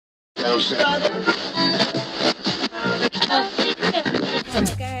Guys,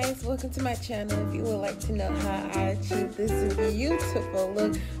 welcome to my channel. If you would like to know how I achieved this beautiful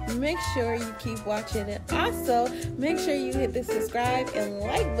look, make sure you keep watching, and also make sure you hit the subscribe and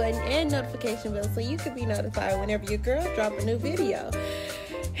like button and notification bell so you can be notified whenever your girl drop a new video.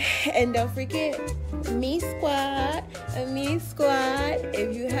 And don't forget, Me Squad,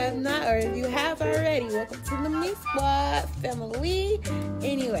 if you have not, or if you have already, welcome to the Me Squad family.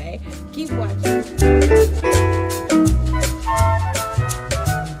 Anyway, keep watching.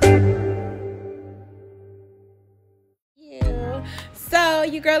 So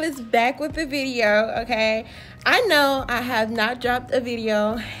your girl is back with the video. Okay, I know I have not dropped a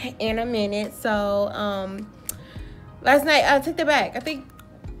video in a minute, so last night I took it back. I think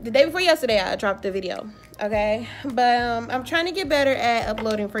the day before yesterday I dropped the video. Okay, but I'm trying to get better at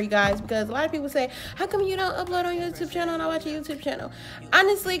uploading for you guys, because a lot of people say, how come you don't upload on your YouTube channel and I watch your YouTube channel?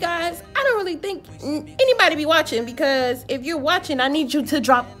 Honestly guys, I don't really think anybody be watching, because if you're watching, I need you to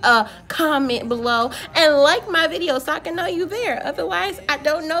drop a comment below and like my video so I can know you there. Otherwise, I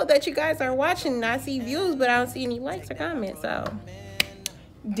don't know that you guys are watching, and I see views but I don't see any likes or comments. So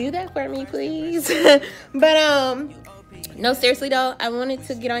do that for me, please. But no, seriously though, I wanted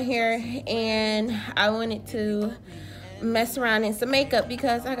to get on here and I wanted to mess around in some makeup,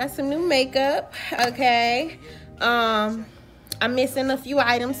 because I got some new makeup. Okay, I'm missing a few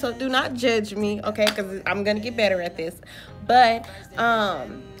items, so do not judge me, okay, because I'm gonna get better at this. But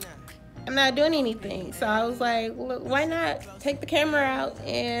I'm not doing anything, so I was like, look, why not take the camera out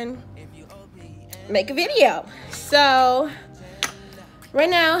and make a video? So right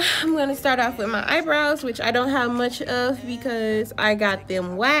now, I'm going to start off with my eyebrows, which I don't have much of because I got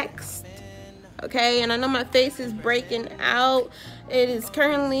them waxed. Okay, and I know my face is breaking out. It is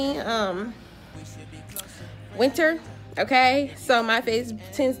currently winter. Okay, so my face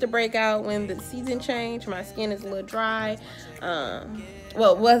tends to break out when the season change. My skin is a little dry.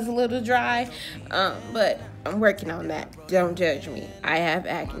 Well, it was a little dry, but I'm working on that. Don't judge me. I have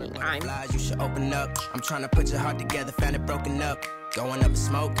acne. You should open up. I'm trying to put your heart together, found it broken up. Going up in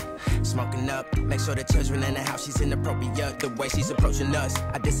smoke, smoking up. Make sure the children in the house, she's inappropriate. The way she's approaching us,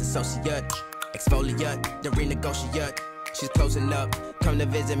 I disassociate. Exfoliate, the renegotiate. She's closing up. Come to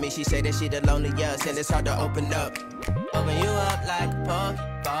visit me, she say that she the loneliest, and it's hard to open up. Open you up like a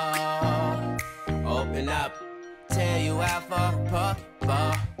Pokeball. Open up, tear you out for a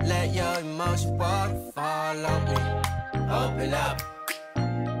Pokeball. Let your emotion waterfall on me. Open up.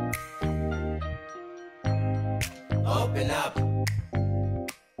 Open up.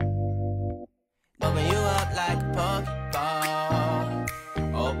 Open you up like a Pokeball.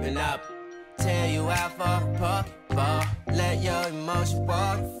 Open up, tear you out for a Pokeball. Let your emotion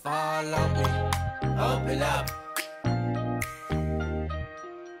waterfall on me. Open up.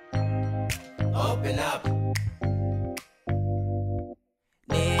 Open up.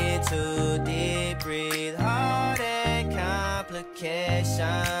 Need to deep breathe, heart and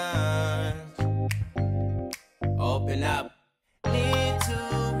complications. Open up. Need to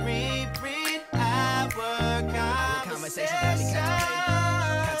reread our conversation. Got me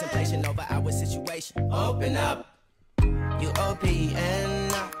contemplation over our situation. Open up. You OPN.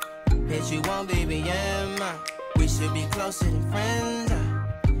 Bitch, you won't BBM. We should be closer than friends.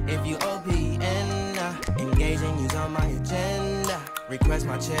 If you OPN, engaging you's on my agenda. Request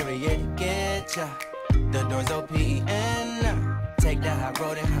my chariot to get ya. The door's OPN. Take that high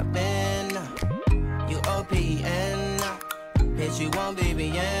road and hop in. You OPN, bitch, you won't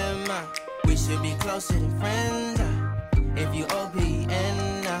BBM. We should be closer than friends. If you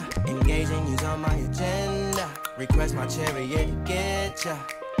OPN, engaging you's on my agenda. Request my chariot to get ya.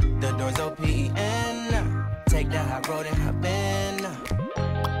 The door's OPN. Take that high road and hop in.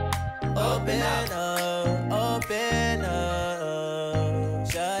 Open up, open up.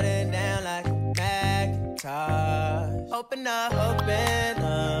 Shut it down like a Macintosh. Open up, open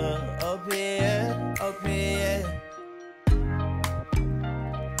up. Open, open.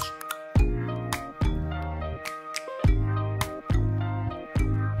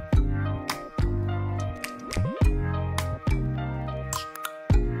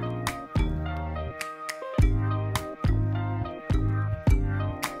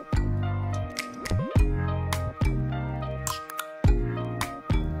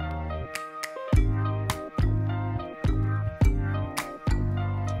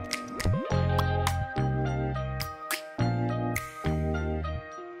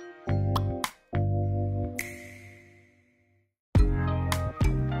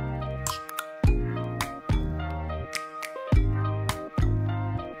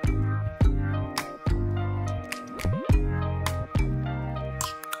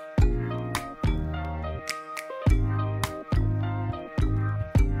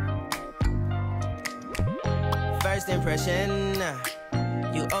 First impression,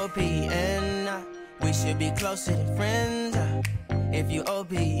 you OPN. We should be closer than friends. If you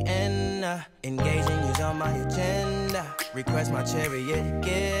OPN, engaging you's on my agenda. Request my chariot to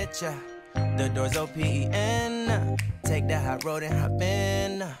get ya. The door's OPN. Take that hot road and hop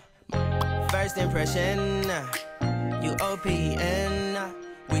in. First impression, you OPN.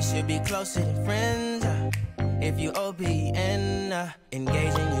 We should be closer than friends. If you OPN,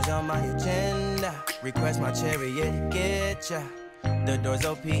 engaging you's on my agenda. Request my chariot to get ya. The door's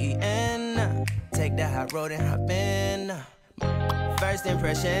OPN. Take that hot road and hop in. First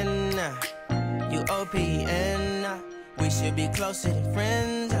impression, you OPN. We should be closer than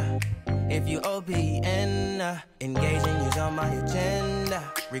friends. If you OPN, engaging you's on my agenda.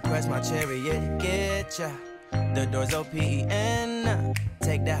 Request my chariot to get ya. The door's OPN.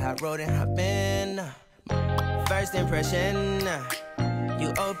 Take that hot road and hop in. First impression,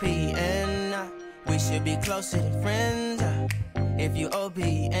 you OPN. We should be closer than friends. If you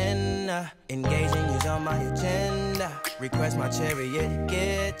OPN, engaging you's on my agenda. Request my chariot to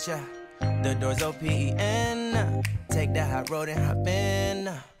get ya. The door's OPN. Take that hot road and hop in.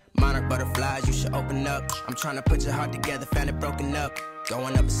 Monarch butterflies, you should open up. I'm trying to put your heart together, found it broken up.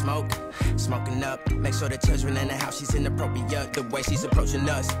 Going up in smoke, smoking up. Make sure the children in the house, she's inappropriate. The way she's approaching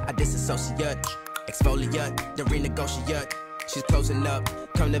us, I disassociate. Exfoliate, the renegotiate. She's closing up,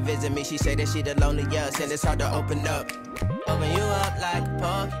 come to visit me. She say that she the loneliest, and it's hard to open up. Open you up like a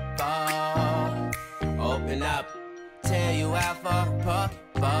Pokeball. Open up, tear you out for a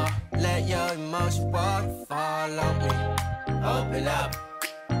Pokeball. Let your emotions waterfall on me. Open up.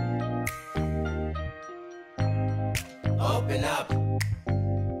 Open up.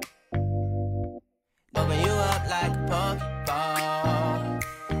 Open you up like a Pokeball.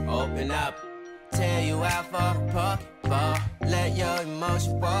 Open up, tear you out for a Pokeball. Let your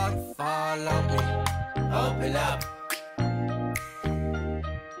emotions waterfall on me. Open up.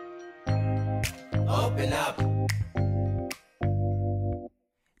 Open up.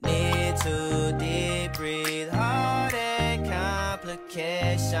 Need to deep breathe, heartache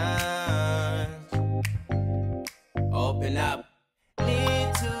complications. Open up.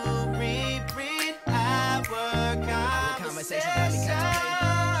 Need to reread our conversation. Got me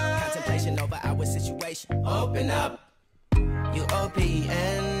contemplation over our situation. Open up. You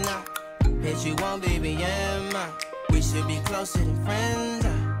OPN. Bitch, you won't BBM. We should be closer than friends.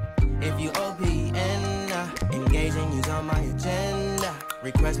 If you OPN, engaging you's on my agenda.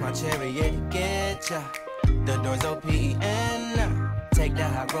 Request my chariot to get ya. The door's OPN. Take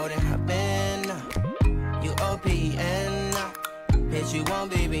that hot road and hop in. You OPN, bitch, you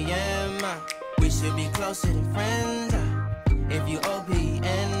won't BBM. We should be closer than friends. If you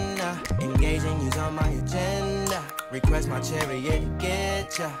OPN, engaging you's on my agenda. Request my chariot to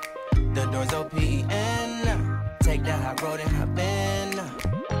get ya. The door's OPN. Take that hot road and hop in.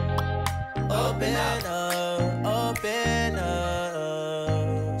 Open up, open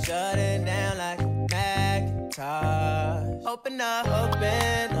up. Shut it down like a Macintosh. Open up,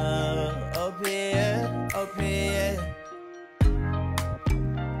 open up. Open, open.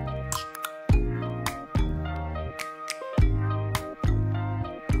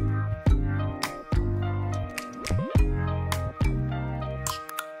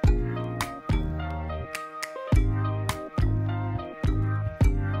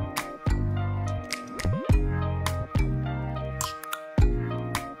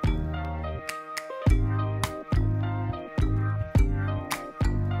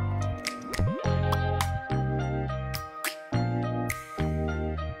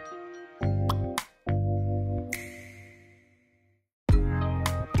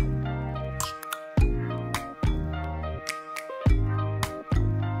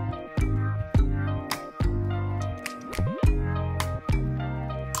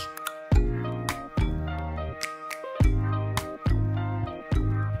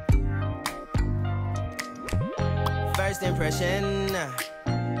 First impression,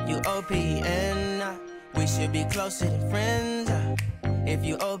 you OPN. We should be closer than friends. If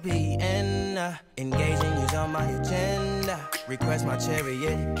you OPN, engaging you's on my agenda. Request my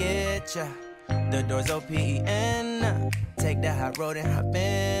chariot to get ya. The door's OPN. Take that hot road and hop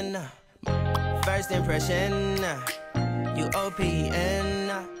in. First impression, you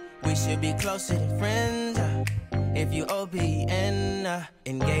OPN. We should be closer than friends. If you OPN,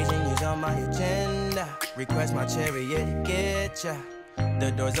 engaging you's on my agenda. Request my chariot to get ya.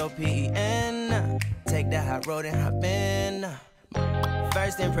 The door's OPN. Take that hot road and hop in.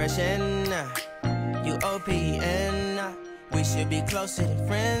 First impression, you OPN. We should be closer than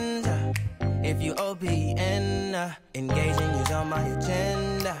friends. If you OPN, engaging you's on my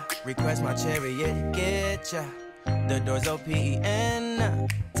agenda. Request my chariot to get ya. The door's open.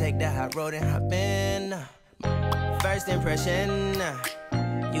 Take the high road and hop in. First impression,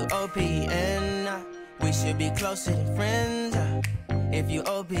 you OPN. We should be closer than friends. If you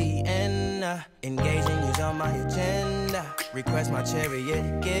OPN, engaging you's on my agenda. Request my chariot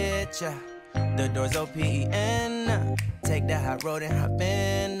to get ya. The door's OPN. Take the high road and hop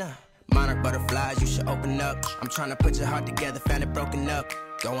in. Monarch butterflies, you should open up. I'm trying to put your heart together, found it broken up.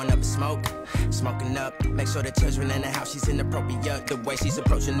 Going up in smoke, smoking up. Make sure the children in the house, she's inappropriate. The way she's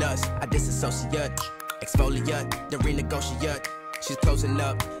approaching us, I disassociate. Exfoliate, the renegotiate. She's closing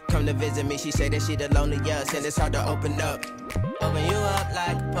up. Come to visit me, she say that she the loneliest, and it's hard to open up. Open you up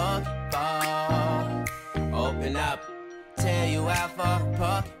like a Pokeball. Open up, tear you out for a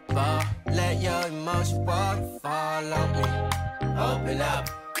Pokeball. Let your emotions waterfall on me. Open up.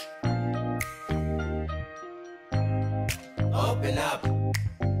 Open up.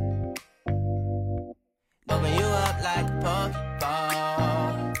 Open you up like a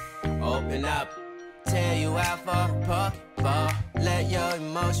Pokeball. Open up. Tear you out for a Pokeball. Let your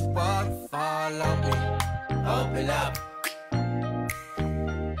emotions waterfall on me. Open up.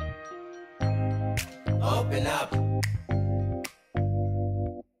 Open up.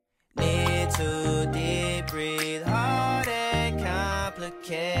 Need to deep breathe, heart and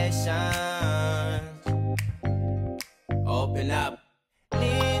complications. Open up.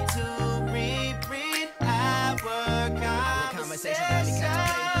 Need to reread our conversation. Got me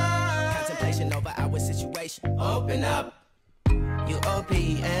contemplation over our situation. Open up. You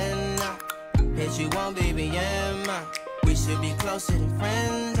OPN. Bitch, you won't BBM. We should be closer than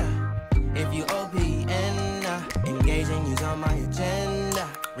friends. If you OPN, engaging you's on my agenda.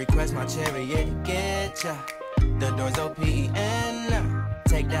 Request my chariot to get ya. The door's OPN.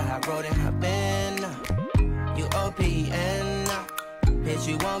 Take the high road and hop in. You OPN. Bitch,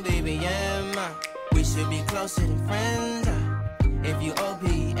 you won't BBM. We should be closer than friends. If you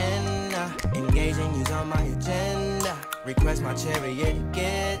OPN, engaging you's on my agenda. Request my chariot to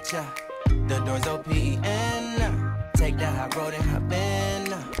get ya. The door's OPN. Take the high road and hop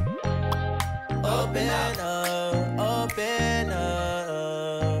in. Open up, open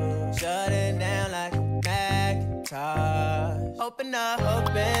up. Shut it down like a Macintosh. Open up,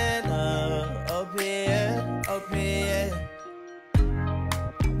 open, open.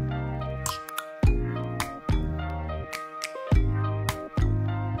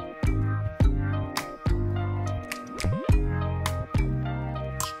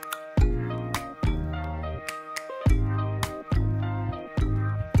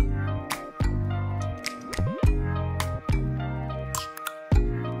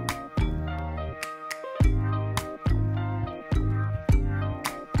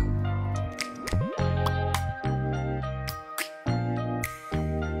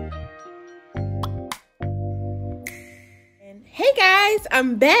 Hey guys,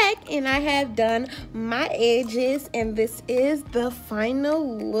 I'm back and I have done my edges and this is the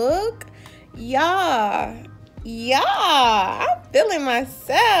final look. Y'all, I'm feeling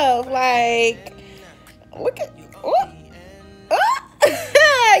myself. Like, look at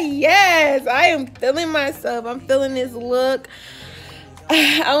yes, I am feeling myself. I'm feeling this look.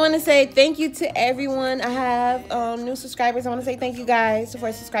 I want to say thank you to everyone. I have new subscribers. I want to say thank you guys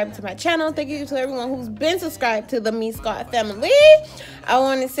for subscribing to my channel. Thank you to everyone who's been subscribed to the Me Squad family. I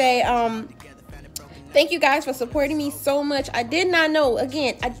want to say thank you guys for supporting me so much. I did not know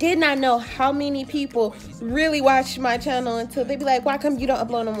how many people really watch my channel until they be like, why come you don't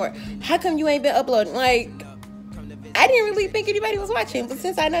upload no more? How come you ain't been uploading? Like, I didn't really think anybody was watching, but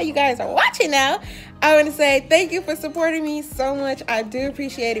since I know you guys are watching now, I want to say thank you for supporting me so much. I do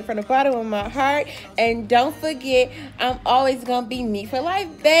appreciate it from the bottom of my heart. And don't forget, I'm always going to be me for life,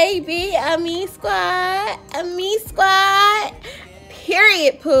 baby. A Me Squad. A Me Squad.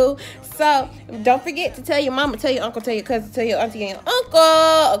 Period, poo. So, don't forget to tell your mama, tell your uncle, tell your cousin, tell your auntie and your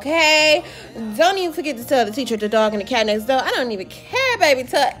uncle, okay? Don't even forget to tell the teacher, the dog, and the cat next door. I don't even care, baby.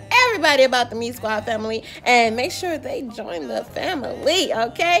 Tell everybody about the Me Squad family and make sure they join the family,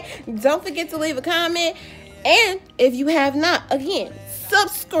 okay? Don't forget to leave a comment. And if you have not, again,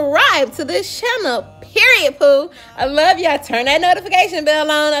 subscribe to this channel, period, poo. I love y'all. Turn that notification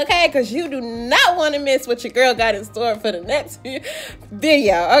bell on, okay? Because you do not want to miss what your girl got in store for the next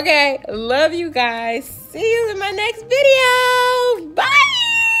video, okay? Love you guys. See you in my next video. Bye.